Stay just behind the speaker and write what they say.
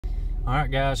Alright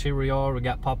guys, here we are. We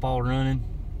got Pawpaw running.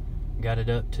 Got it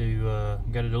up to,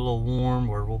 got it a little warm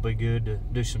where we'll be good to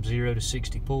do some 0 to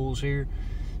 60 pulls here.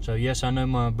 So yes, I know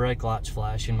my brake light's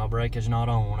flashing. My brake is not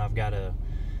on. I've got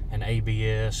an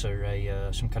ABS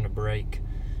or some kind of brake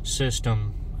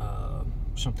system,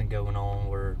 something going on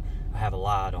where I have a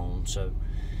light on. So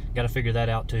got to figure that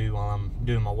out too while I'm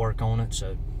doing my work on it.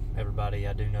 So everybody,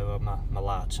 I do know my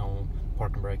light's on,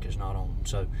 parking brake is not on.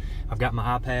 So I've got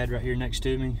my iPad right here next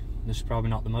to me. This is probably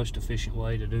not the most efficient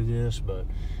way to do this, but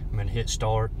I'm going to hit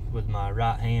start with my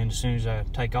right hand as soon as I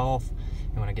take off,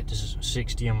 and when I get to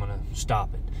 60 I'm going to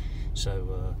stop it.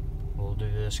 So we'll do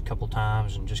this a couple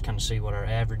times and just kind of see what our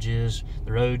average is.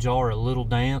 The roads are a little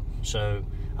damp, so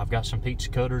I've got some pizza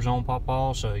cutters on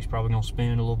Pawpaw, so he's probably going to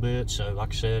spin a little bit. So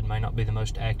like I said, may not be the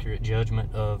most accurate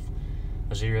judgment of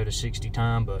a 0 to 60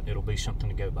 time, but it'll be something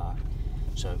to go by.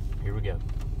 So here we go.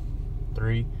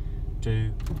 3,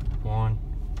 2, 1.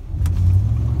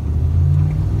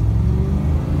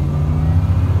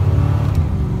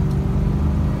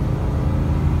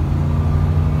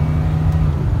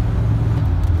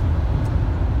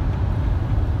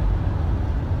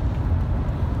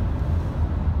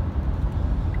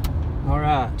 All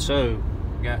right, so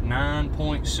got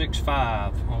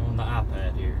 9.65 on the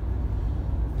iPad here.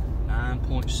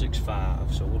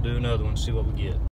 9.65. So we'll do another one, see what we get.